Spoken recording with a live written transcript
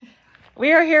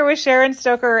We are here with Sharon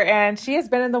Stoker, and she has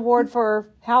been in the ward for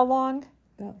how long?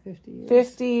 About 50 years.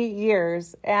 50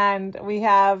 years. And we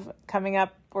have coming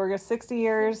up, we're 60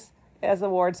 years as a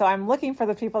ward. So I'm looking for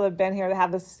the people that have been here that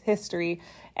have this history.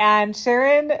 And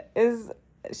Sharon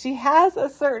she has a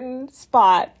certain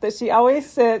spot that she always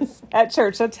sits at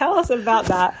church. So tell us about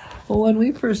that. Well, when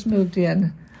we first moved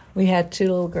in, we had 2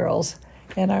 little girls,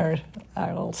 and our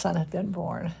little son had been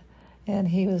born. And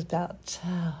he was about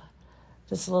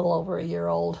just a little over a year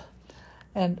old.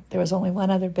 And there was only one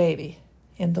other baby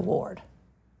in the ward.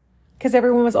 Because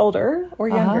everyone was older or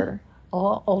younger?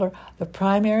 All older. The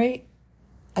primary,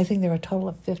 I think there were a total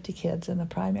of 50 kids in the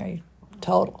primary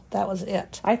total. That was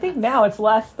it. I think now it's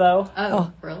less, though.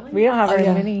 Oh, really? We don't have very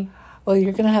many. Well,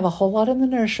 you're going to have a whole lot in the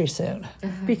nursery soon.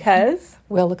 Because?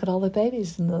 Well, look at all the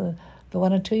babies and the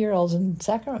 1 and 2 year olds in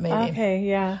sacrament meeting. Okay,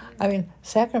 yeah. I mean,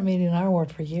 sacrament meeting in our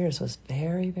ward for years was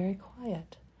very, very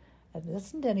quiet. It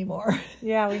isn't anymore.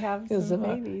 Yeah, we have some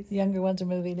babies. The younger ones are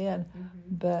moving in. Mm-hmm.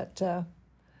 But,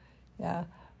 yeah.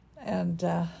 And...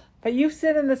 But you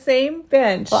sit in the same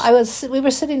bench. Well, we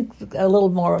were sitting a little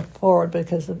more forward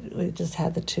because we just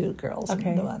had the 2 girls okay.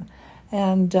 and the one.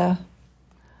 And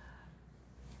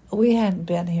we hadn't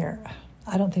been here.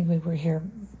 I don't think we were here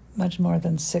much more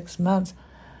than 6 months.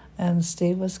 And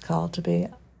Steve was called to be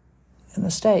in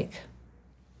the stake,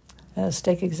 as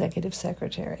stake executive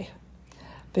secretary,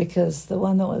 because the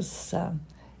one that was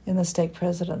in the stake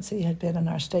presidency had been in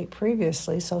our stake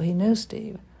previously, so he knew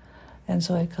Steve. And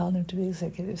so I called him to be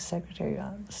executive secretary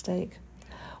on the stake.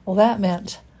 Well, that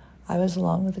meant I was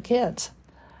alone with the kids,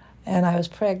 and I was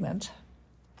pregnant.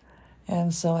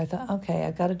 And so I thought, okay,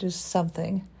 I've got to do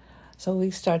something. So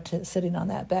we started sitting on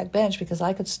that back bench because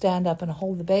I could stand up and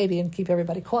hold the baby and keep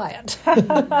everybody quiet.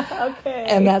 Okay.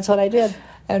 And that's what I did.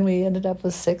 And we ended up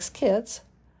with 6 kids,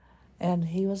 and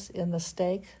he was in the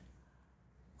stake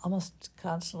almost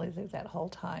constantly through that whole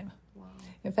time. Wow.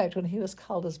 In fact, when he was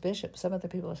called as bishop, some of the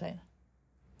people were saying,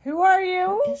 "Who are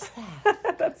you?" "Who is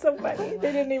that?" That's so funny.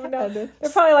 They didn't even know. They're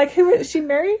probably like, "Who is she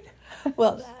married?"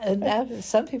 Well, and after,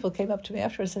 some people came up to me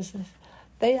afterwards and said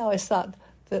they always thought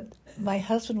that my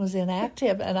husband was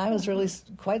inactive, and I was really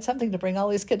quite something to bring all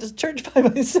these kids to church by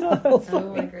myself.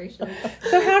 Oh my gracious!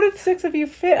 So how did 6 of you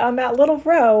fit on that little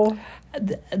row?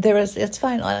 It's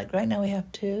fine. Like right now we have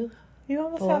 2. You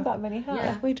almost 4. have that many, huh?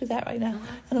 Yeah, we do that right now.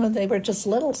 And when they were just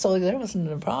little, so there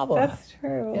wasn't a problem. That's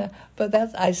true. Yeah, but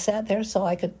I sat there so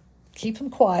I could keep them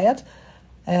quiet.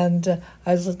 And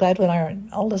I was glad when our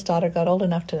oldest daughter got old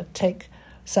enough to take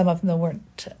some of them that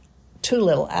weren't too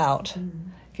little out,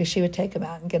 because she would take them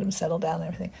out and get them settled down and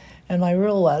everything. And my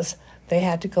rule was they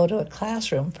had to go to a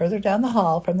classroom further down the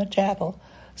hall from the chapel,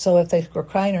 so if they were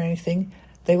crying or anything,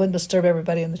 they wouldn't disturb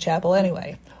everybody in the chapel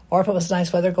anyway. Or if it was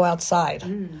nice weather, go outside.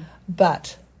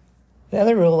 But the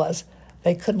other rule was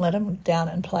they couldn't let them down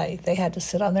and play. They had to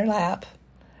sit on their lap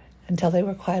until they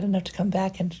were quiet enough to come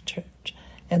back into church.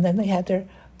 And then they had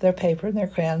their paper and their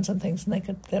crayons and things, and they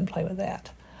could then play with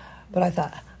that. But I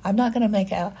thought, I'm not going to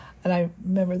make out. And I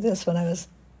remember this when I was,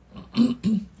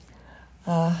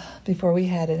 before we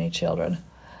had any children,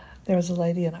 there was a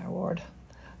lady in our ward.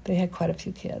 They had quite a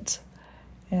few kids.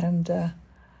 And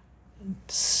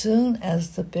soon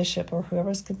as the bishop or whoever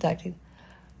was conducting,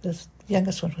 this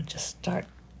youngest one would just start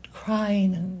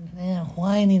crying and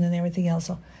whining and everything else.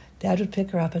 So Dad would pick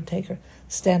her up and take her,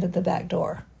 stand at the back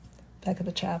door, back of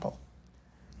the chapel,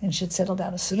 and she'd settle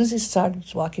down. As soon as he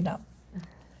started walking up,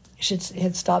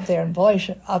 he'd stop there, and boy,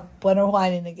 up went her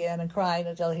whining again and crying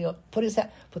until he would put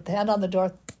the hand on the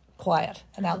door, quiet,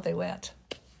 and out they went.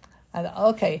 I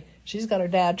thought, okay, she's got her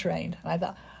dad trained. And I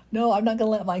thought, no, I'm not going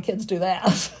to let my kids do that.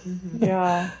 Mm-hmm.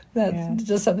 Yeah. That's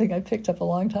just something I picked up a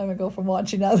long time ago from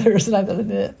watching others, and I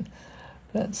thought,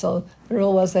 but so the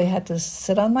rule was they had to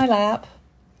sit on my lap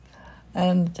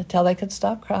and until they could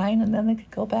stop crying, and then they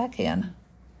could go back in.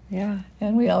 Yeah.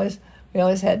 And we always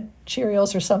had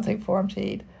Cheerios or something for them to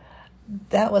eat.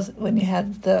 That was when you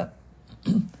had the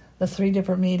 3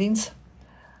 different meetings.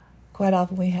 Quite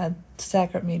often we had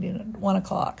sacrament meeting at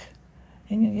 1:00.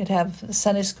 And you'd have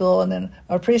Sunday school, and then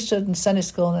our priesthood and Sunday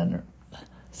school, and then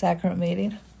sacrament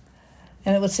meeting.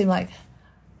 And it would seem like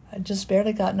I'd just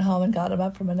barely gotten home and got them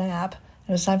up from a nap. And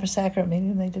it was time for sacrament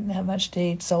meeting, and they didn't have much to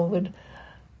eat, so we'd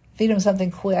feed them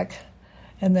something quick.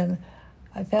 And then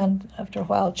I found after a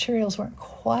while Cheerios weren't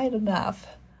quite enough,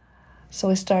 so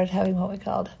we started having what we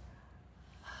called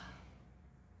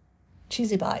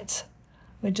cheesy bites.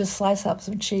 We'd just slice up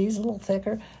some cheese a little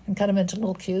thicker and cut them into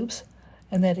little cubes,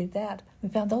 and they'd eat that. We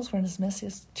found those weren't as messy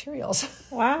as Cheerios.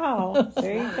 Wow,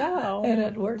 there you go. And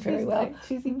it worked very well.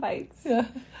 Cheesy bites. Yeah.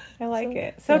 I like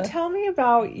it. So tell me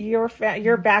about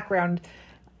your background.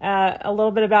 a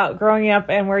little bit about growing up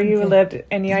and where you lived.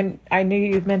 And I knew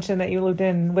you mentioned that you lived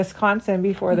in Wisconsin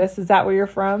before this. Is that where you're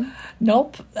from?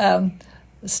 Nope.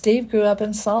 Steve grew up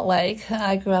in Salt Lake.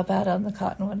 I grew up out on the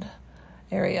Cottonwood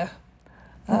area.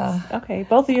 Okay.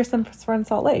 Both of your sons were in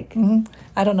Salt Lake. Mm-hmm.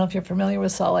 I don't know if you're familiar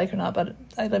with Salt Lake or not, but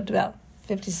I lived about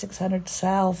 5,600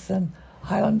 south and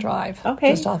Highland Drive,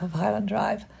 just off of Highland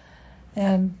Drive.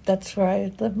 And that's where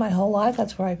I lived my whole life.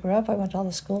 That's where I grew up. I went to all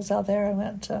the schools out there. I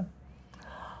went to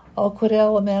Oakwood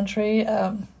Elementary.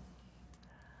 I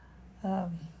was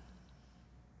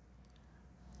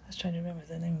trying to remember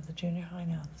the name of the junior high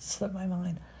now. It slipped my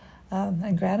mind.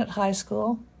 And Granite High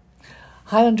School.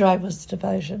 Highland Drive was the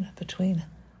division between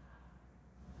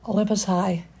Olympus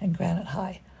High and Granite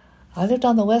High. I lived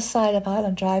on the west side of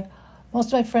Highland Drive. Most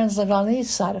of my friends lived on the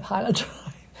east side of Highland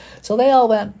Drive. So they all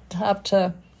went up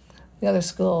to the other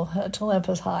school, to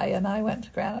Olympus High, and I went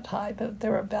to Granite High, but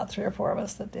there were about 3 or 4 of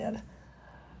us that did.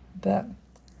 But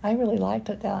I really liked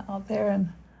it down out there.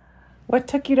 And what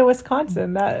took you to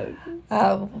Wisconsin?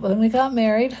 When we got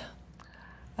married,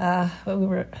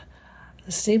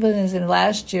 Stephen is in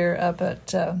last year up at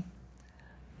the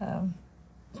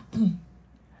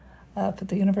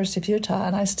University of Utah,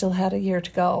 and I still had a year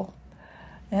to go.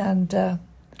 And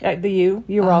at the U,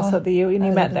 you were also at the U, and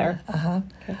you met there.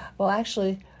 Okay. Well,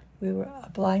 actually, we were a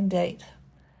blind date.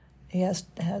 He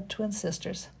had twin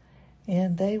sisters,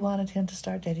 and they wanted him to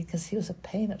start dating because he was a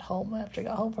pain at home after he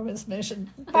got home from his mission.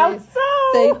 How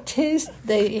so?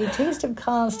 He teased him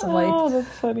constantly. Oh, that's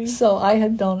funny. So I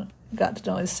had got to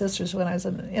know his sisters when I was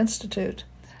in the institute.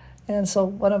 And so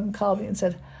one of them called me and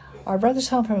said, "Our brother's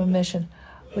home from a mission.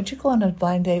 Would you go on a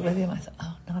blind date with him?" I thought,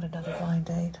 "Oh, not another blind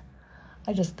date."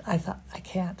 I thought, I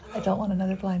can't. I don't want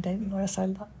another blind date unless I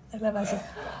live. I said,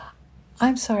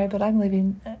 "I'm sorry, but I'm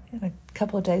leaving in a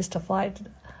couple of days to fly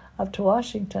up to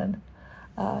Washington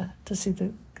to see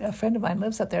a friend of mine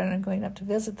lives up there, and I'm going up to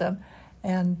visit them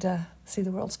and see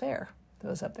the World's Fair that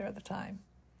was up there at the time."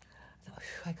 I thought,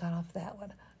 I got off that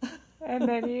one. And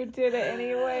then you did it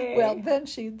anyway. Well, then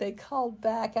they called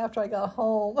back after I got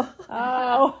home.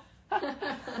 Oh.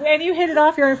 And you hit it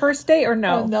off your first date, or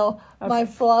no? No. Okay. My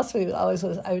philosophy always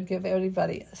was I would give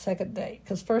everybody a second date,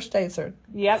 because first dates are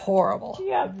horrible.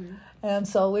 Yep. And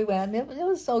so we went. It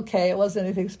was okay. It wasn't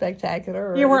anything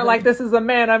spectacular. You weren't like, "This is the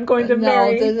man I'm going to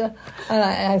marry." And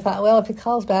I thought, well, if he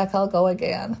calls back, I'll go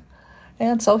again.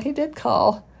 And so he did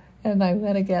call, and I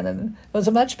went again, and it was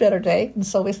a much better date. And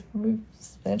so we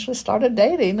eventually started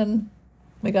dating, and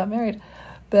we got married.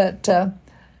 But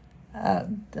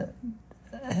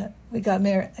we got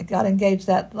married. I got engaged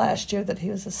that last year that he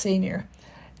was a senior,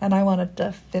 and I wanted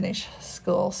to finish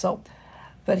school.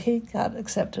 But he got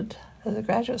accepted as a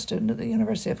graduate student at the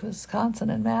University of Wisconsin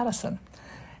in Madison,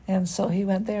 and so he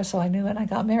went there. So I knew when I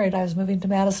got married, I was moving to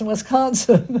Madison,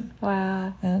 Wisconsin.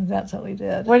 Wow! And that's what we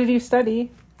did. What did you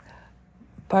study?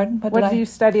 Pardon? What did you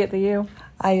study at the U?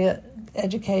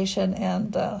 Education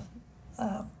and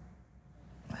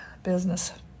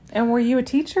business. And were you a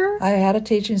teacher? I had a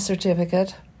teaching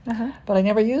certificate, but I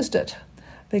never used it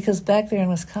because back there in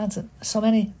Wisconsin, so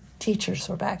many teachers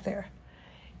were back there.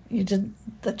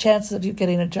 The chances of you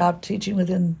getting a job teaching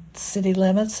within city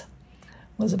limits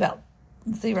was about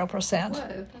 0%.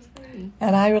 Whoa, that's great.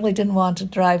 And I really didn't want to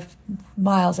drive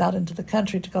miles out into the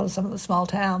country to go to some of the small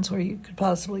towns where you could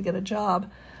possibly get a job.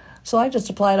 So I just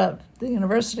applied at the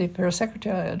university for a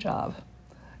secretarial job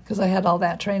because I had all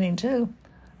that training too,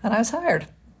 and I was hired.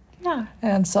 Yeah.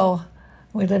 And so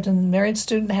we lived in married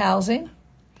student housing,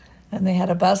 and they had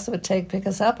a bus that would pick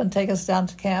us up and take us down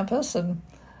to campus, and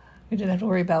we didn't have to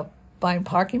worry about buying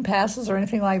parking passes or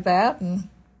anything like that, and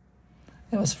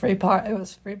it was free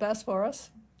bus for us.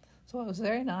 So it was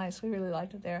very nice. We really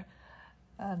liked it there.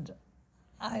 And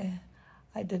I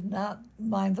did not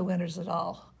mind the winters at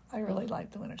all. I really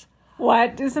liked the winters.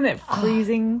 What? Isn't it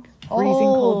freezing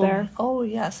cold there? Oh,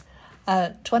 yes.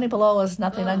 20 below is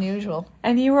nothing unusual.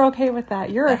 And you were okay with that?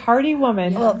 You're a hardy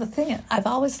woman. Well, the thing is, I've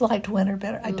always liked winter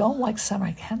better. I don't like summer.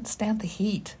 I can't stand the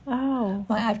heat. Oh.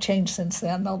 I've changed since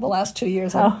then, though. The last 2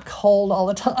 years, I'm cold all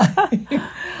the time.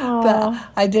 But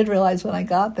I did realize when I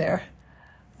got there,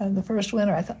 and the first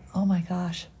winter, I thought, oh my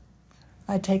gosh.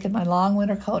 I'd taken my long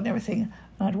winter coat and everything,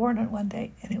 and I'd worn it one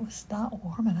day, and it was not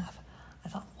warm enough. I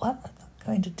thought, what am I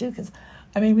going to do? Because,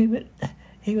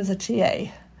 he was a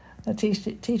TA. A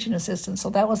teaching assistant,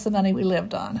 so that was the money we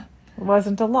lived on. It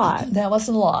wasn't a lot. That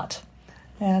wasn't a lot.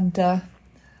 And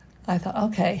I thought,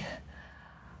 okay.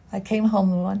 I came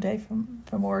home one day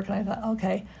from work, and I thought,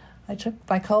 okay. I took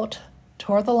my coat,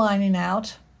 tore the lining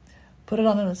out, put it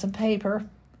on some paper,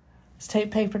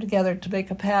 taped paper together to make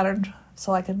a pattern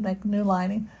so I could make new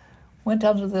lining, went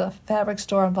down to the fabric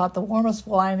store and bought the warmest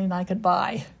lining I could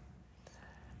buy.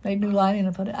 Made new lining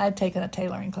and put it. I'd taken a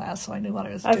tailoring class, so I knew what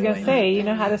I was doing. I was going to say, you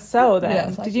know how to sew then.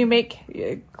 Yes, did you make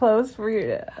clothes for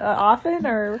you often,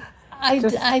 or?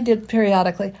 I did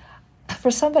periodically.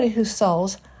 For somebody who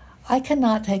sews, I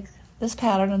cannot take this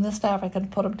pattern and this fabric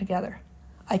and put them together.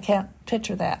 I can't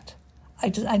picture that.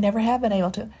 I never have been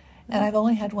able to. And I've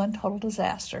only had one total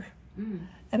disaster.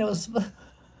 And it was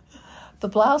the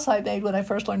blouse I made when I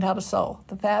first learned how to sew.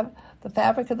 The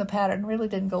fabric and the pattern really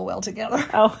didn't go well together.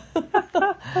 Oh.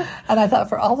 And I thought,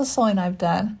 for all the sewing I've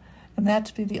done, and that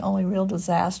to be the only real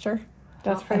disaster.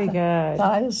 That's pretty good.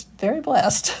 I was very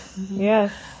blessed.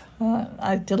 Yes.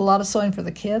 I did a lot of sewing for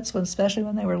the kids, especially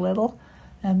when they were little.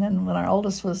 And then when our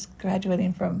oldest was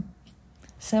graduating from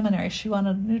seminary, she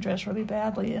wanted a new dress really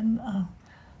badly. And I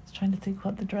was trying to think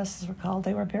what the dresses were called.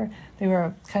 They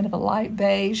were kind of a light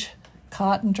beige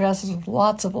cotton dresses with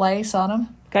lots of lace on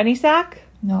them. Gunny sack?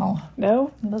 No.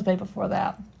 No? It was made before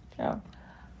that. Oh.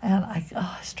 And I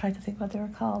was trying to think what they were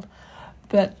called.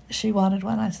 But she wanted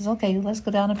one. I says, okay, let's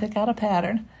go down and pick out a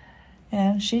pattern.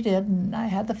 And she did, and I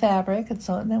had the fabric, and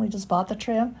then we just bought the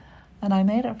trim, and I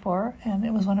made it for her, and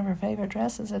it was one of her favorite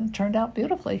dresses, and it turned out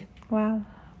beautifully. Wow.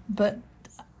 But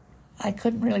I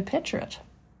couldn't really picture it.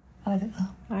 And I think,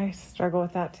 I struggle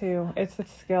with that too. It's a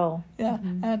skill. Yeah,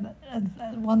 and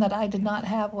one that I did not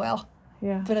have well.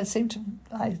 Yeah. But it seemed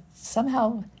I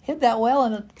somehow hid that well,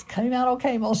 and it came out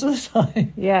okay most of the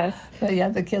time. Yes. But yeah,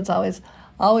 the kids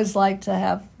always liked to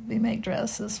have me make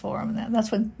dresses for them. And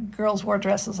that's when girls wore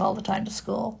dresses all the time to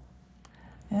school.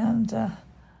 And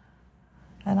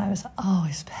I was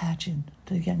always patching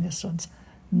the youngest ones'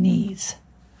 knees.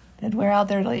 They'd wear out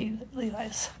their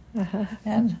Levi's. Uh-huh.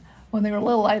 And when they were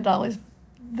little, I'd always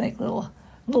make little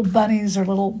bunnies or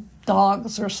little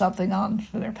dogs or something on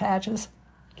for their patches.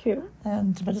 Cute.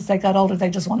 But as they got older,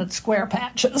 they just wanted square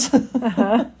patches.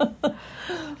 Uh-huh.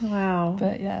 Wow.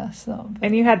 But yeah,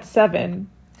 And you had 7.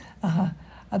 Uh-huh.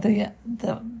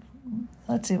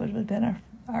 Let's see, what would have been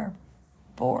our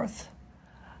 4th.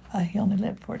 He only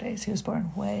lived 4 days. He was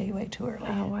born way, way too early.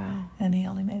 Oh, wow. And he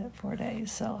only made it 4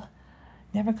 days, so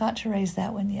never got to raise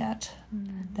that one yet.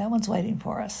 Mm-hmm. That one's waiting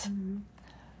for us. Mm-hmm.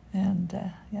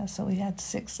 And, so we had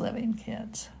 6 living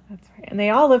kids. That's right. And they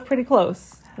all live pretty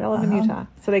close. They all live in Utah.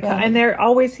 So they come, and they're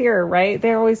always here, right?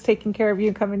 They're always taking care of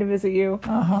you, coming to visit you.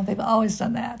 Uh-huh. They've always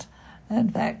done that. And in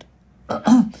fact,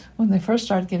 when they first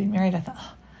started getting married, I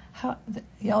thought,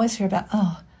 you always hear about,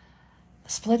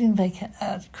 splitting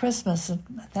Christmas and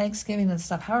Thanksgiving and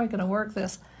stuff. How are we going to work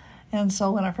this? And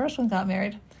so when our first one got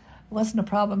married, it wasn't a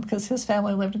problem because his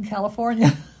family lived in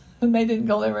California and they didn't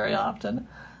go there very often.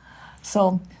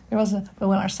 So there wasn't. But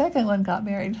when our second one got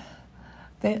married,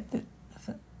 their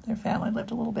family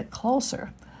lived a little bit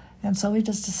closer, and so we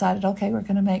just decided, okay, we're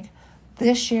going to make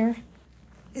this year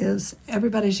is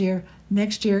everybody's year.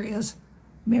 Next year is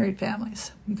married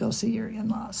families. You go see your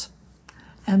in-laws,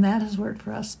 and that has worked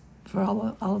for us for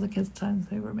all of the kids' times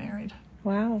they were married.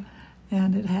 Wow.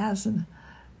 And it has, and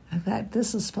in fact,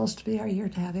 this is supposed to be our year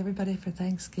to have everybody for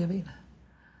Thanksgiving.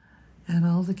 And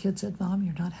all the kids said, Mom,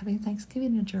 you're not having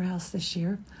Thanksgiving at your house this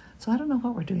year, so I don't know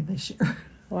what we're doing this year.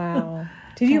 Wow.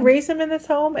 Did you raise them in this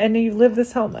home, and you lived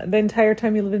this home the entire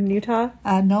time you lived in Utah?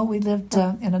 No, we lived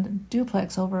in a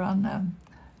duplex over on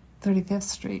 35th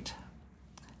Street,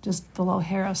 just below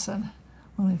Harrison,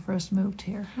 when we first moved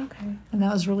here. Okay. And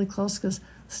that was really close because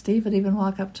Steve would even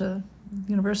walk up to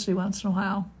university once in a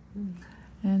while. Mm.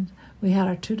 And we had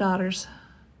our 2 daughters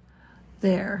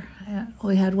there. And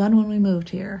we had one when we moved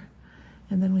here,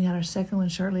 and then we had our second one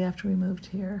shortly after we moved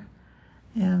here.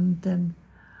 And then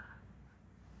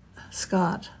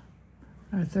Scott,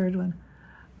 our third one,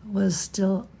 was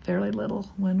still fairly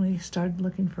little when we started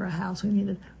looking for a house. We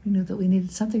knew that we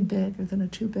needed something bigger than a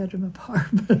 2-bedroom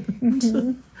apartment.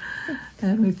 Mm-hmm.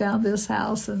 And we found this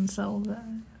house, and so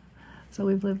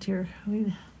we've lived here.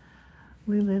 We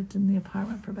lived in the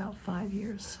apartment for about 5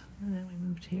 years, and then we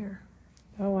moved here.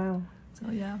 Oh, wow.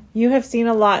 So, yeah. You have seen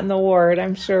a lot in the ward,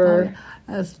 I'm sure.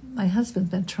 As my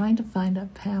husband's been trying to find a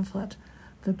pamphlet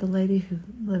that the lady who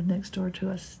lived next door to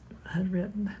us had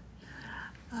written,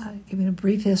 giving a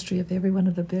brief history of every one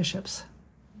of the bishops,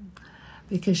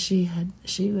 because she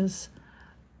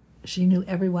knew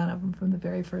every one of them from the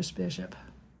very first bishop.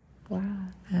 Wow.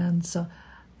 And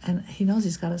he knows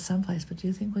he's got it someplace, but do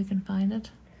you think we can find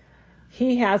it?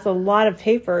 He has a lot of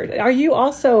paper. Are you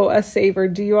also a saver?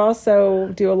 Do you also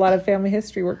do a lot of family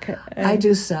history work? I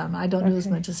do some. I don't do as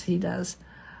much as he does.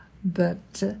 But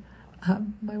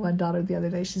my one daughter the other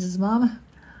day, she says, Mom,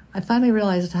 I finally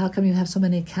realized how come you have so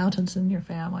many accountants in your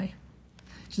family.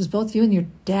 She says, both you and your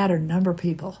dad are number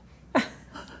people.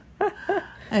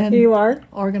 And You are?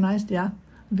 organized, yeah.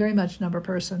 Very much number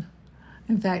person.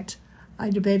 In fact, I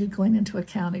debated going into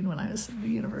accounting when I was in the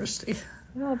university.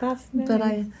 Oh, that's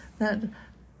nice. But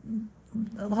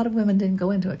a lot of women didn't go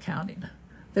into accounting.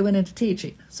 They went into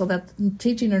teaching. So that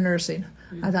teaching or nursing.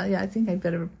 I thought, I think I'd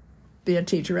better be a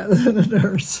teacher rather than a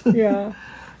nurse. Yeah.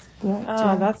 But,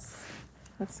 Oh, that's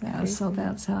yeah, nice. so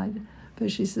that's how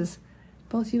but she says,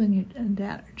 both you and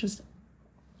Dad are just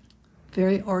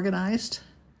very organized,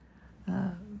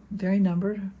 very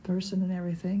numbered person and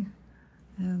everything.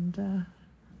 And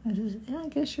I said, I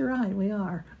guess you're right, we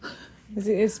are. Are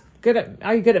you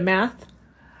good at math?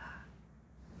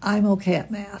 I'm okay at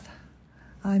math.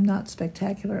 I'm not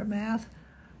spectacular at math,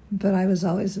 but I was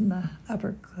always in the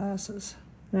upper classes.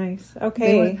 Nice.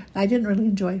 Okay. I didn't really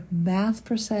enjoy math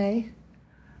per se,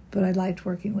 but I liked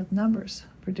working with numbers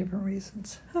for different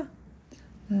reasons. Huh.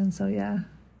 And so,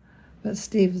 But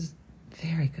Steve is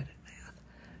very good at math.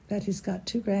 Bet he's got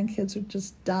 2 grandkids who are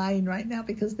just dying right now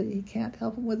because he can't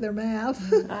help them with their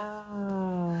math.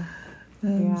 Oh.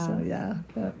 And Yeah.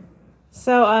 But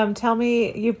So, tell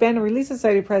me, you've been a Relief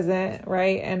Society president,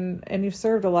 right? And you've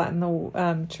served a lot in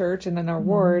the church and in our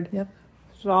ward. Yep.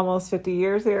 For almost 50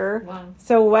 years here. Wow.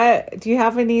 So, do you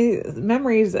have any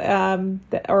memories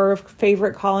or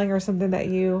favorite calling or something that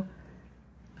you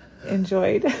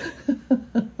enjoyed?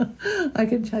 I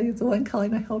can tell you the one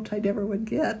calling I hoped I never would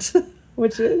get.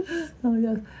 Which is? Oh,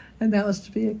 yeah. And that was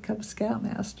to be a Cub Scout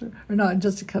master. Or no,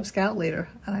 just a Cub Scout leader.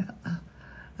 And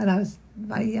I was,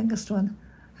 my youngest one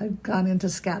had gone into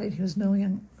scouting. He was no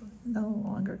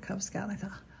longer a Cub Scout. And I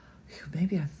thought,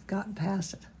 maybe I've gotten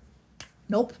past it.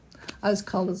 Nope. I was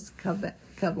called as Cub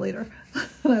leader.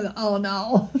 And I thought, oh,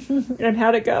 no. And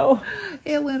how'd it go?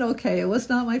 It went okay. It was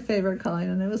not my favorite calling,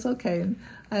 and it was okay. And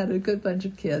I had a good bunch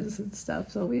of kids and stuff,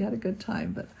 so we had a good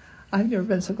time. But I've never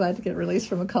been so glad to get released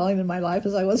from a calling in my life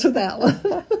as I was with that one.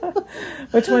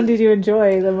 Which one did you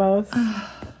enjoy the most?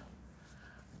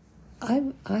 I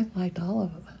liked all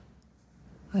of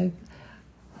them.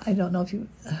 I don't know if you,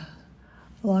 a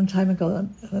long time ago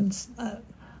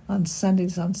on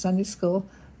Sundays, on Sunday school,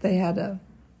 they had I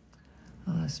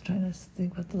was trying to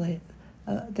think what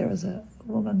there was a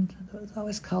woman that was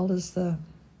always called as the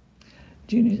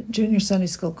junior Sunday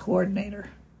school coordinator.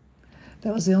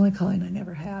 That was the only calling I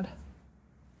never had.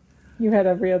 You had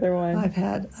every other one.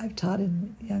 I've taught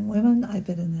in young women, I've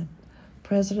been in the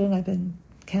president, I've been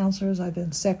counselors, I've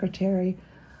been secretary,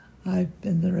 I've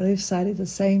been the Relief Society, the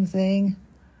same thing.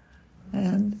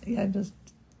 And just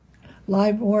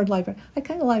ward library. I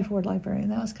kind of liked ward librarian.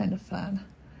 That was kind of fun.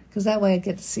 Because that way I'd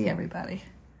get to see everybody.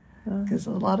 Because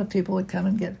a lot of people would come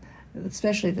and get,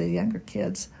 especially the younger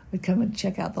kids, would come and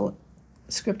check out the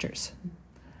scriptures.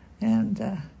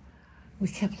 And we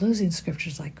kept losing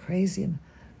scriptures like crazy. And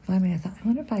finally I thought, I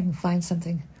wonder if I can find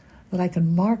something that I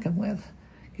can mark them with.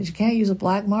 Because you can't use a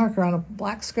black marker on a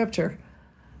black scripture.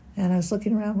 And I was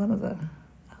looking around one of the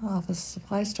office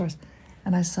supply stores,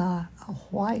 and I saw a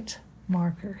white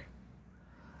marker.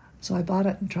 So I bought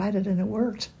it and tried it, and it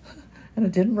worked. And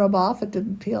it didn't rub off, it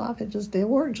didn't peel off, it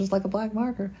worked just like a black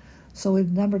marker. So we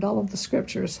numbered all of the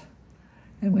scriptures.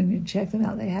 And when you check them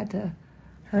out, they had to...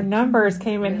 Her numbers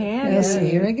came in handy. Yes,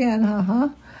 here again,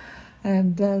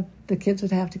 And the kids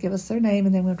would have to give us their name,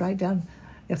 and then we'd write down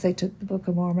if they took the Book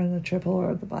of Mormon, the Triple,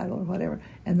 or the Bible, or whatever,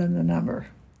 and then the number.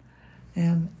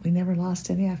 And we never lost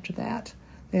any after that.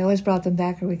 They always brought them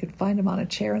back, or we could find them on a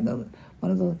chair in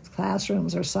one of the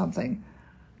classrooms or something,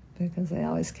 because they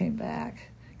always came back.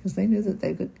 Because they knew that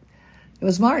they could... It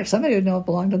was marked. Somebody would know it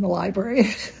belonged in the library.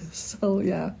 So,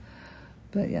 yeah.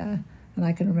 But, yeah. And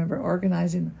I can remember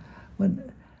organizing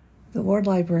when the ward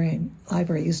library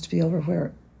used to be over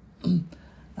where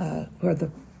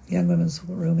the young women's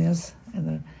room is,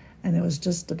 and it was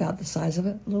just about the size of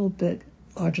it, a little bit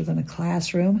larger than a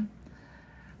classroom.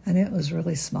 And it was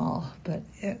really small, but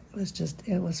it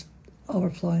was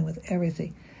overflowing with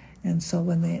everything. And so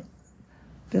when they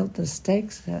built the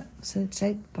stake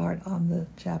part on the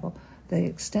chapel, they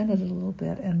extended it a little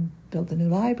bit and built the new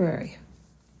library.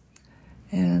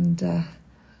 And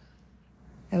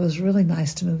it was really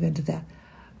nice to move into that.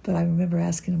 But I remember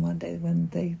asking them one day when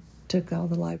they took all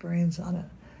the librarians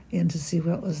in to see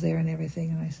what was there and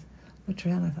everything, and I looked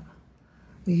around and I thought,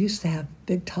 we used to have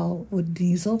big, tall wooden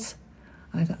easels.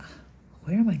 I thought,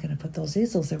 where am I going to put those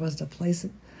easels? There wasn't a place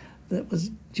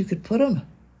that you could put them.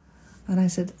 And I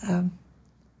said,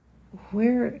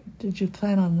 where did you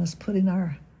plan on us putting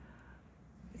our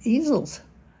easels?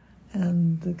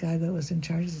 And the guy that was in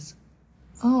charge says,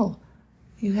 oh,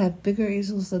 you have bigger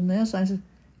easels than this? I said,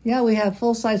 yeah, we have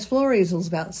full-size floor easels,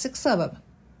 about 6 of them.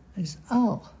 He said,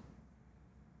 oh,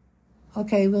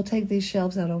 okay, we'll take these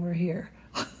shelves out over here.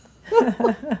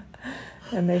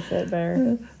 And they fit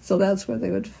there. So that's where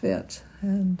they would fit.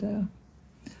 And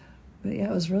but yeah,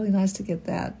 it was really nice to get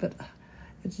that. But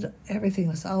everything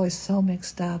was always so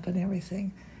mixed up and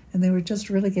everything. And they were just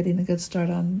really getting a good start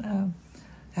on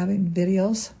having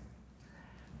videos.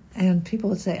 And people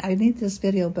would say, I need this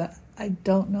video, but I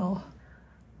don't know,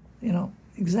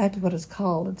 exactly what it's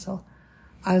called. And so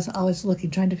I was always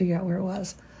looking, trying to figure out where it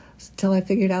was, until I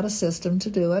figured out a system to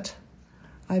do it.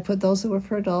 I put those that were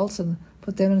for adults and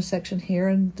put them in a section here,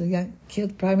 and the young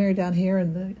kids primary down here,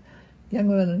 and the young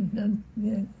women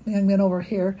and young men over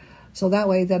here. So that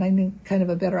way, then I knew kind of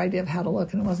a better idea of how to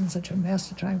look, and it wasn't such a mess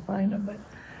to try and find them. But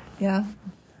yeah.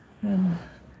 And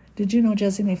did you know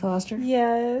Jessie Mae Foster?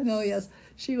 Yes. No, yes.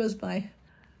 She was my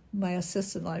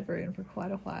assistant librarian for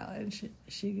quite a while, and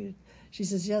she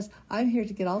says, yes, I'm here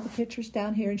to get all the pictures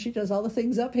down here, and she does all the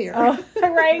things up here. Oh,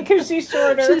 right, because she's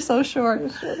shorter. She's so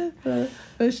short.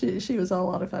 But she was a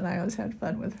lot of fun. I always had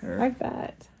fun with her. I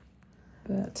bet.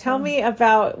 But Tell me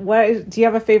about do you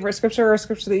have a favorite scripture or a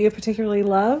scripture that you particularly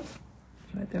love?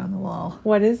 Right there on the wall.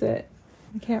 What is it?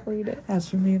 I can't read it. As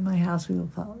for me and my house, we will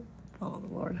follow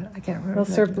the Lord. I can't remember. We'll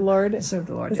serve the Lord. We'll serve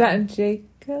the Lord. Is that in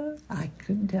Jacob? I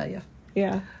couldn't tell you.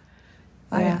 Yeah.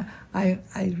 I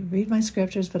read my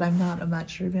scriptures, but I'm not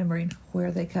much remembering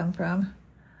where they come from.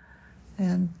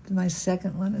 And my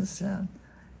second one is in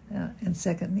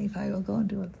 2nd Nephi, I will go and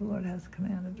do what the Lord has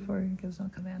commanded, for he gives no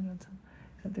commandments,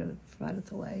 and provideth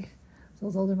the way. So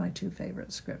those are my two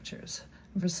favorite scriptures.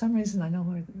 And for some reason, I know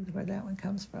where that one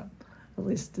comes from, at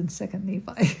least in 2nd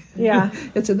Nephi. Yeah.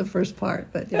 It's in the first part,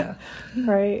 but yeah.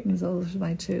 Right. And those are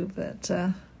my two, but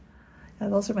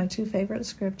those are my two favorite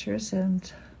scriptures,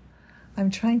 and I'm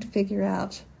trying to figure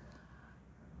out.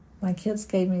 My kids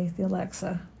gave me the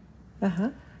Alexa,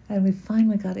 and we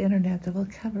finally got internet that will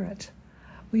cover it.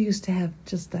 We used to have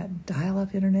just that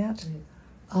dial-up internet.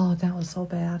 Oh, that was so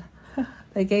bad.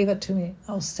 They gave it to me,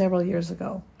 several years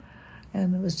ago,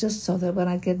 and it was just so that when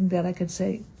I'd get in bed, I could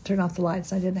say, turn off the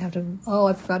lights. I didn't have to,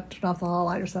 I forgot to turn off the hall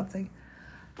light or something.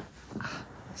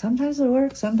 Sometimes it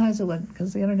worked, sometimes it wouldn't,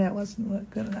 because the internet wasn't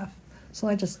good enough. So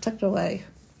I just tucked it away.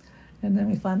 And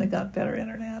then we finally got better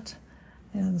internet.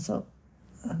 And so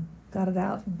got it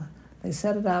out, and they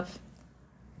set it up.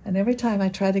 And every time I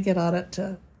try to get on it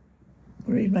to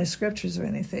read my scriptures or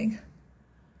anything,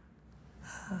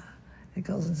 it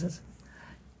goes and says,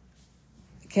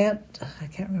 I can't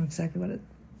remember exactly what it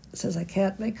says. I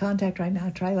can't make contact right now.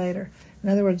 Try later. In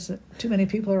other words, too many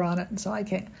people are on it, and so I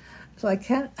can't.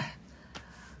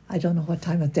 I don't know what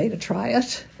time of day to try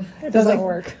it. It doesn't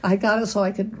work. I got it so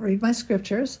I could read my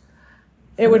scriptures.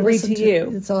 It would read to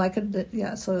you. So I could,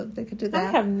 so they could do that.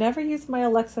 I have never used my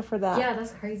Alexa for that. Yeah,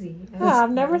 that's crazy.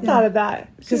 I've never thought of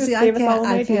that. Because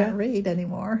I can't read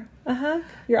anymore.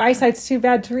 Your eyesight's too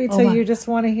bad to read, so you just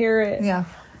want to hear it. Yeah.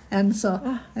 And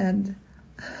so, and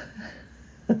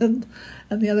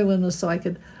the other one was so I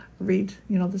could read,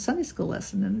 the Sunday school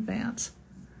lesson in advance.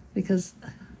 Because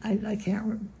I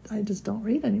just don't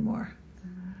read anymore.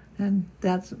 And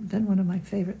that's been one of my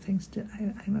favorite things.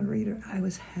 I'm a reader. I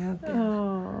always have been.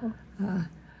 Oh.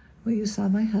 Well, you saw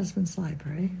my husband's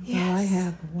library. Yes. Well, I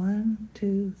have 1,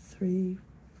 2, 3,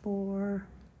 4,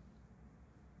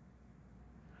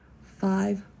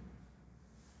 5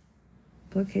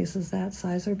 bookcases that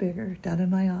size or bigger down in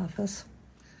my office.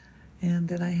 And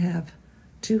then I have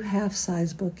 2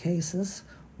 half-size bookcases,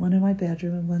 one in my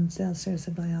bedroom and one downstairs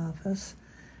in my office.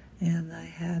 And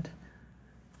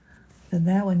and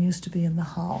that one used to be in the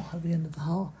hall, at the end of the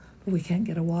hall, but we can't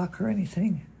get a walk or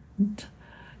anything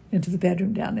into the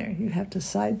bedroom down there. You have to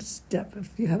sidestep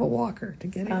if you have a walker to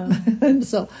get in. And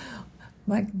so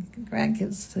my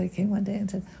grandkids, they came one day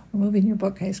and said, we're moving your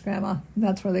bookcase, Grandma. And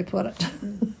that's where they put it.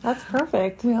 That's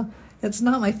perfect. Well, it's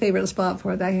not my favorite spot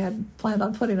for it. I had planned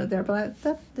on putting it there, but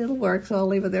it'll work, so I'll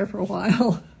leave it there for a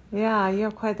while. Yeah, you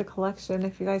have quite the collection.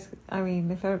 If you guys,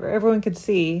 if everyone could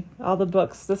see all the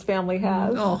books this family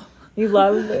has. Oh. You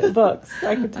love books,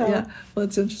 I could tell. Yeah, well,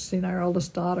 it's interesting. Our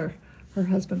oldest daughter, her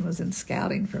husband was in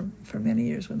scouting for many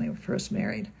years when they were first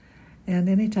married. And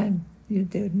anytime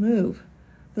they would move,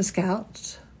 the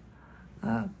scouts,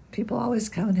 people always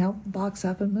come and help box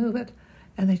up and move it.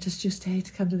 And they just used to hate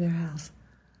to come to their house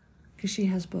because she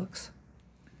has books.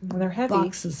 And they're heavy.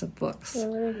 Boxes of books. They're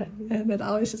really heavy. And it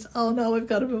always says, oh, no, we've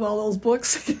got to move all those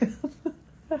books again.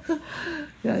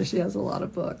 Yeah, she has a lot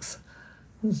of books.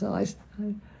 And so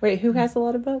Wait, who has a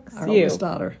lot of books? Our oldest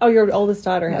daughter. Oh, your oldest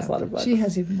daughter has a lot of books. She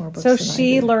has even more books so than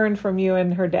she I do. learned from you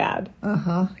and her dad.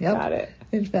 Yep. Got it.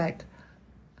 In fact,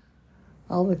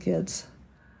 all the kids,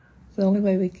 the only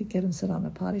way we could get them sit on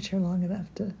a potty chair long enough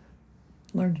to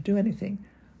learn to do anything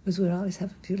was we'd always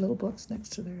have a few little books next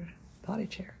to their potty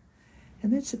chair.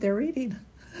 And they'd sit there reading.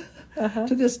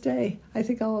 To this day. I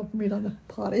think all of them read on the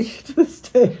potty to this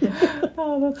day.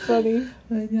 Oh, that's funny.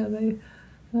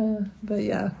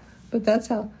 But that's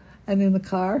how, and in the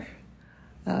car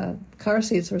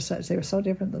seats were such, they were so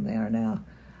different than they are now.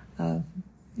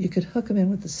 You could hook them in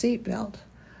with the seat belt,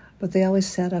 but they always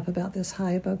sat up about this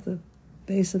high above the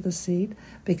base of the seat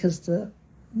because the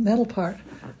metal part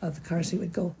of the car seat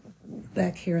would go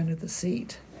back here under the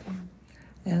seat.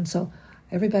 And so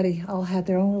everybody all had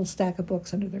their own little stack of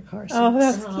books under their car seats. Oh,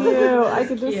 that's cute. I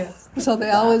could just... So they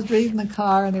always read in the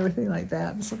car and everything like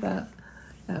that. And so that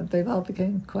they've all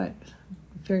became quite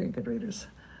very good readers.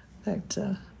 In fact,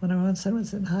 when our one son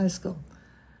was in high school,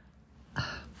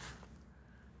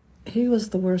 he was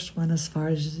the worst one as far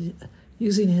as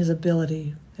using his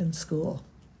ability in school.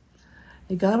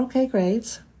 He got okay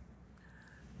grades,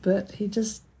 but he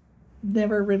just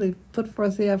never really put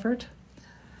forth the effort.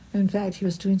 In fact, he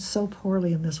was doing so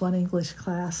poorly in this one English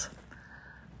class.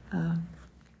 I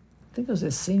think it was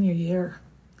his senior year.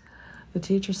 The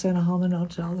teacher sent a home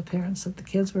note to all the parents that the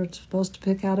kids were supposed to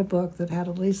pick out a book that had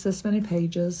at least this many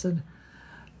pages,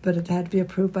 but it had to be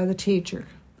approved by the teacher.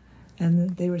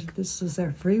 And this was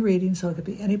their free reading, so it could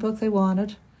be any book they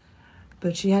wanted,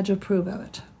 but she had to approve of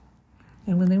it.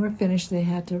 And when they were finished, they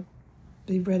had to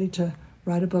be ready to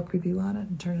write a book review on it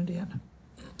and turn it in.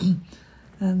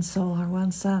 And so our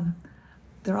one son,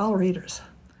 they're all readers.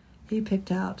 He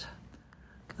picked out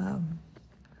a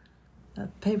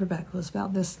paperback that was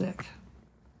about this thick.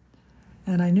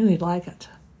 And I knew he'd like it,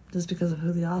 just because of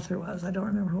who the author was. I don't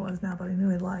remember who it was now, but I knew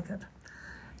he'd like it.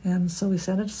 And so we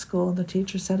sent it to school, and the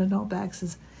teacher sent a note back,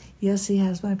 says, yes, he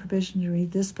has my permission to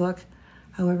read this book.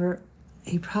 However,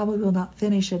 he probably will not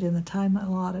finish it in the time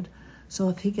allotted. So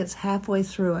if he gets halfway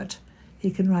through it, he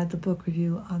can write the book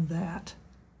review on that.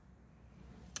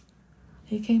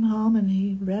 He came home and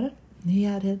he read it. And he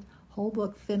had his whole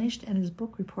book finished and his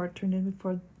book report turned in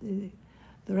before the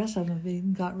rest of them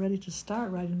even got ready to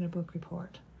start writing their book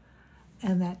report.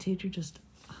 And that teacher just...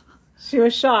 She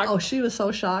was shocked. Oh, she was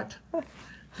so shocked.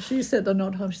 She said the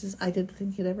note home, she says, I didn't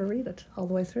think he'd ever read it all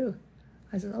the way through.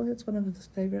 I said, oh, it's one of his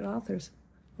favorite authors.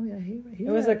 Oh, yeah, he it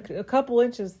was a couple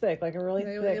inches thick, like a really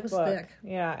thick book. It was thick.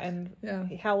 Yeah, and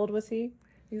how old was he?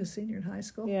 He was senior in high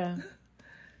school. Yeah.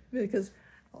 Because,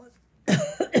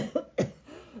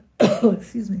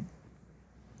 excuse me.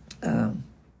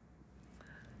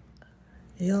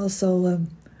 He also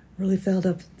really felt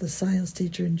up the science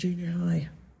teacher in junior high.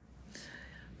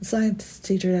 The science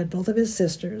teacher had both of his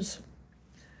sisters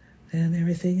and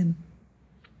everything,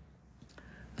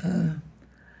 and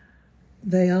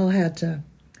they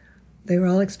were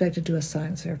all expected to do a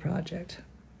science fair project.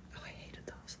 Oh, I hated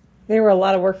those. They were a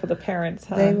lot of work for the parents,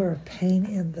 huh? They were a pain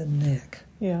in the neck.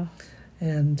 Yeah.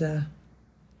 And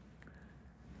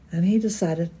he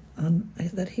decided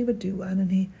that he would do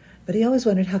one, but he always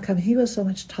wondered how come he was so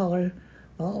much taller.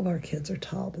 All of our kids are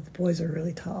tall, but the boys are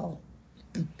really tall.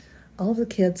 All of the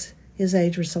kids his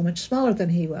age were so much smaller than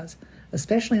he was,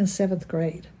 especially in 7th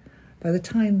grade. By the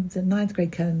time the 9th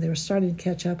grade came, they were starting to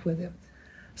catch up with him.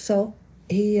 So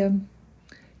his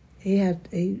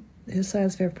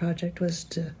science fair project was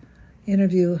to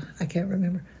interview, I can't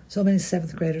remember, so many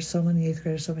 7th graders, so many 8th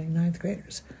graders, so many 9th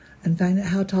graders, and find out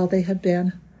how tall they had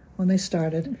been when they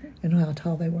started and how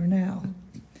tall they were now.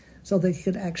 So they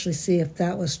could actually see if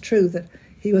that was true, that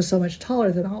he was so much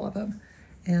taller than all of them.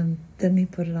 And then he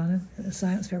put it on a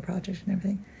science fair project and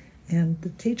everything. And the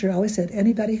teacher always said,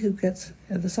 anybody who gets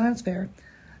the science fair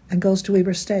and goes to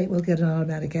Weber State will get an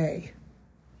automatic A.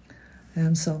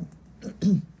 And so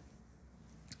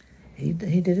he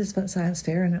did his science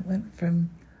fair, and it went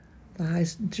from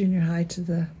the junior high to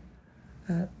the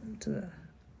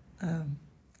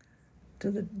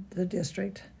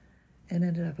district, and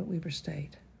ended up at Weber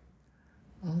State.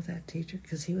 Oh, that teacher,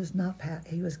 because he was not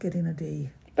he was getting a D.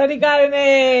 But he got an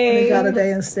A. And he got an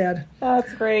A instead.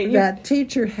 That's great. That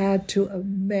teacher had to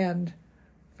amend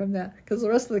from that, because the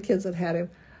rest of the kids that had him,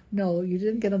 no, you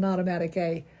didn't get an automatic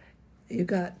A. You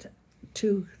got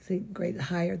 2 grades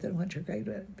higher than what your grade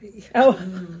would be. Oh,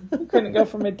 couldn't go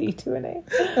from a D to an A.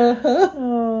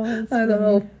 Oh, I don't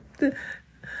know.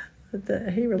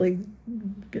 He really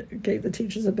gave the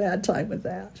teachers a bad time with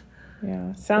that.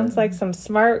 Yeah, sounds like some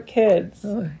smart kids.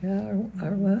 Oh, yeah.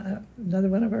 Another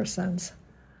one of our sons,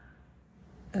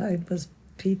 I was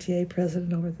PTA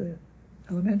president over the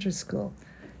elementary school,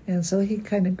 and so he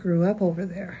kind of grew up over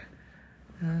there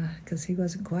because he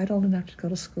wasn't quite old enough to go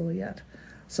to school yet.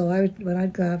 So when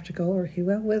I'd go up to go over, he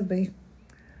went with me,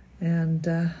 and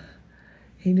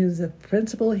he knew the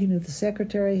principal, he knew the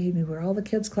secretary, he knew where all the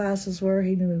kids' classes were,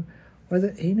 he knew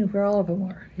He knew where all of them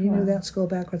were. He Wow. knew that school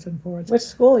backwards and forwards. Which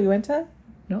school you went to?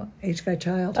 No, H.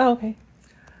 Child. Oh, okay.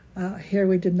 Here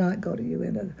we did not go to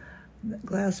Uinta.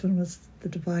 Glassman was the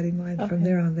dividing line. Okay. From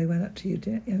there on, they went up to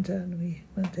Uinta, and we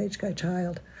went to H.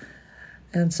 Child.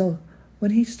 And so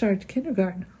when he started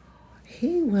kindergarten,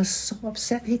 he was so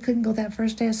upset he couldn't go that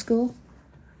first day of school,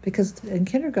 because in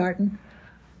kindergarten,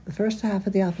 the first half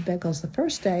of the alphabet goes the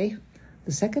first day,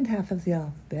 the second half of the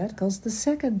alphabet goes the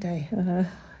second day. Uh-huh.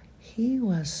 He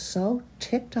was so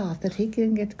ticked off that he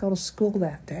didn't get to go to school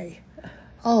that day.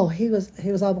 Oh, he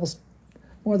was almost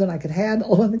more than I could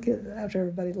handle when after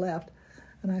everybody left.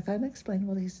 And I finally explained,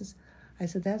 I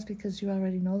said, that's because you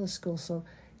already know the school, so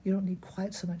you don't need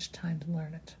quite so much time to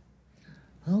learn it.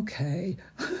 Okay.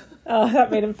 Oh,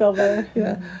 that made him feel better.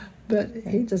 Yeah, but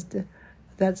he just,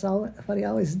 that's all what he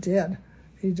always did.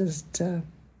 He just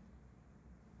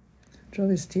drove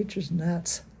his teachers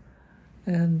nuts.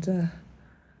 And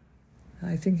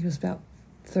I think he was about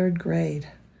third grade.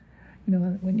 You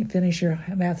know, when you finish your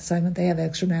math assignment, they have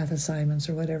extra math assignments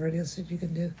or whatever it is that you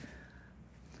can do.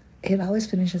 He'd always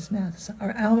finish his math,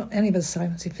 or any of his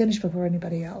assignments. He finished before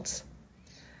anybody else.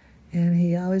 And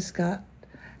he always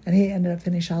and he ended up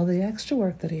finishing all the extra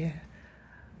work that he had.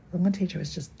 The one teacher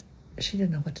was she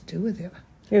didn't know what to do with him.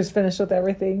 He was finished with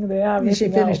everything. She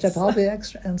finished up all the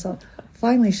extra. And so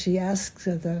finally she asked,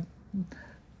 the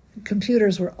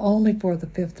computers were only for the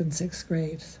 5th and 6th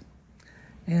grades.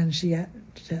 And she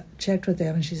checked with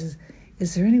them, and she says,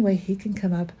 is there any way he can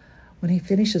come up when he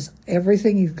finishes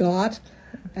everything he's got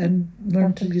and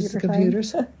learn to use the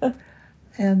computers?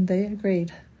 And they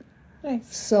agreed.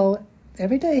 Nice. So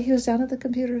every day he was down at the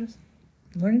computers,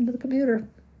 learning the computer.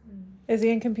 Is he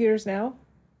in computers now?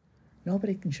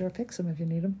 Nobody can sure fix them if you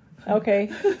need them. Okay.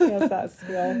 Yes, that's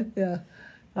good. Yeah.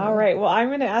 All right. Well, I'm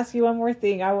going to ask you one more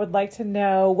thing. I would like to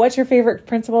know, what's your favorite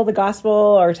principle of the gospel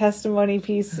or testimony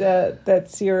piece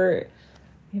that's your,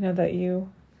 that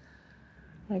you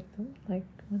like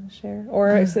want to share,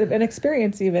 or an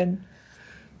experience even?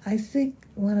 I think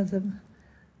one of them,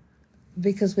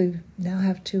 because we now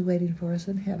have 2 waiting for us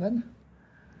in heaven,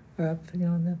 or up,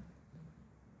 in the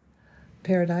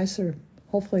paradise, or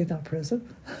hopefully not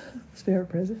prison, spirit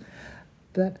prison,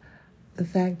 but the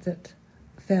fact that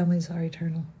families are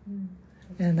eternal.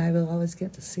 And I will always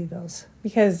get to see those.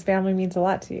 Because family means a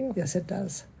lot to you. Yes, it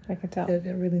does. I can tell. It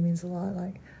really means a lot.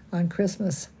 Like on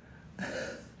Christmas,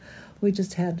 we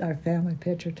just had our family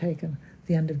picture taken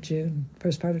the end of June,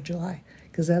 first part of July,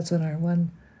 because that's when our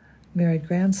one married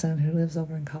grandson who lives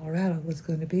over in Colorado was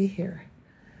going to be here.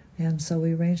 And so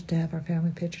we arranged to have our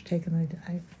family picture taken.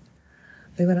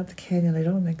 They went up the canyon. I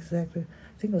don't know exactly.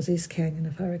 I think it was East Canyon,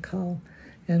 if I recall.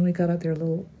 And we got up there a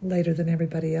little later than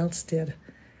everybody else did.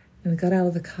 And we got out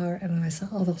of the car, and I saw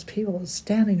all those people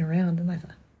standing around, and I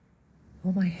thought,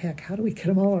 oh my heck, how do we get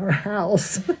them all in our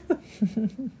house?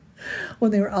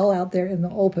 When they were all out there in the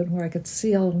open where I could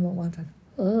see all of them at one time.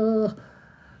 Oh.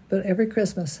 But every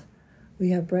Christmas, we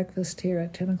have breakfast here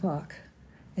at 10 o'clock,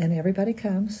 and everybody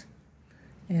comes,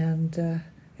 and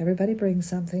everybody brings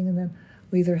something, and then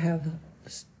we either have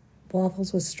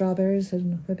waffles with strawberries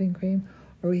and whipping cream,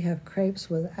 or we have crepes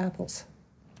with apples.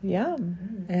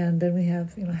 Yum. And then we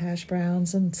have, hash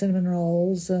browns and cinnamon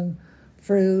rolls and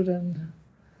fruit and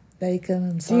bacon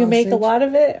and sausage. Do you make a lot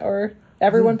of it, or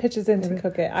everyone pitches in to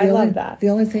cook it? I love that. The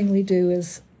only thing we do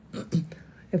is,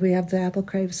 if we have the apple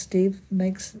crepes, Steve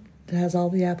has all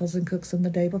the apples and cooks them the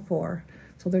day before.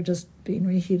 So they're just being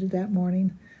reheated that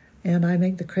morning. And I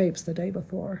make the crepes the day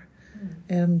before.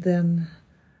 And then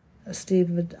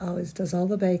Steve always does all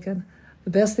the bacon. The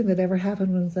best thing that ever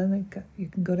happened was then you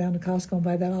can go down to Costco and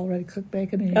buy that already cooked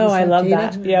bacon. And you just I have love to eat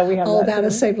that. it. Yeah, we have that. Oh, that too.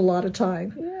 has saved a lot of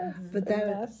time. Yes, But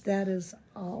yes. that is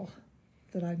all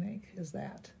that I make, is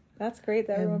that. That's great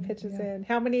that everyone And, pitches yeah. in.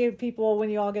 How many people when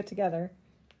you all get together?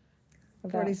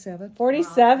 About 47.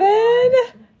 47?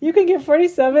 You can get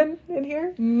 47 in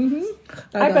here? Mm-hmm.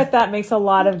 I bet that makes a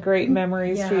lot of great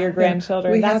memories for your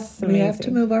grandchildren. We That's have amazing.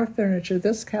 to move our furniture.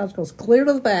 This couch goes clear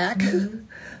to the back.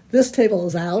 This table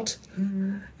is out.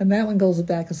 And that one goes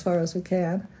back as far as we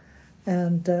can.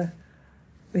 And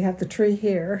we have the tree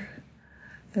here.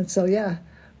 And so, yeah.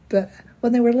 But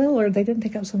when they were littler, they didn't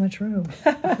take up so much room.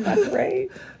 Right.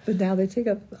 But now they take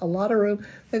up a lot of room.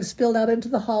 They've spilled out into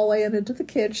the hallway and into the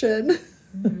kitchen.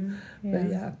 But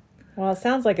yeah. Well, it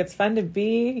sounds like it's fun to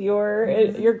be your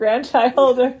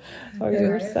grandchild or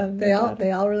your son. They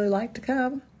all really like to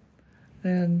come.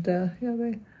 And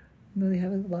they really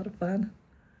have a lot of fun.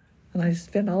 And I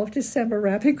spend all of December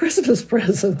wrapping Christmas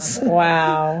presents.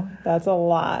 Wow, that's a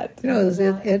lot. It was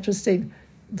interesting.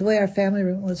 The way our family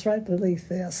room was right beneath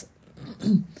this.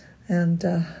 And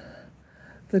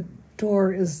the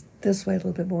door is this way a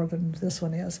little bit more than this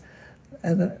one is.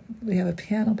 And we have a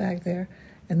piano back there,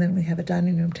 and then we have a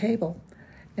dining room table.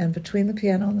 And between the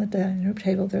piano and the dining room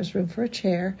table, there's room for a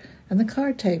chair and the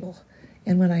card table.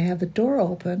 And when I have the door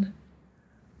open,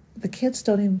 the kids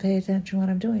don't even pay attention to what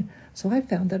I'm doing. So I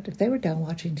found that if they were down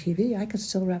watching TV, I could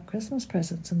still wrap Christmas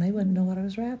presents, and they wouldn't know what I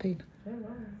was wrapping. Oh, wow.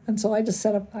 And so I just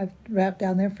I've wrapped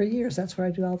down there for years. That's where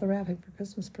I do all the wrapping for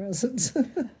Christmas presents.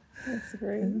 That's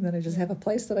great. And then I just have a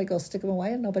place that I go stick them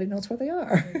away, and nobody knows where they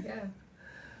are. Yeah.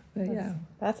 But yeah.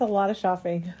 That's a lot of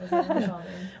shopping. That's a lot of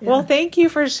shopping. Well, thank you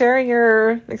for sharing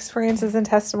your experiences and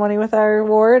testimony with our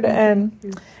ward,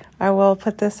 and I will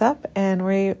put this up, and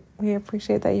we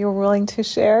appreciate that you were willing to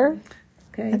share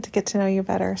Okay. and to get to know you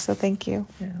better. So thank you.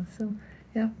 Yeah. So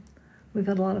yeah, we've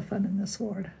had a lot of fun in this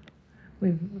ward.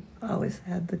 We've always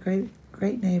had the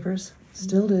great neighbors.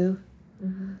 Still do.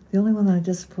 Mm-hmm. The only one that I'm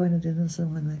disappointed in is the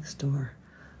one next door.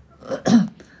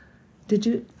 Did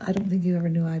you? I don't think you ever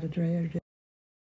knew Ida Dreyer, did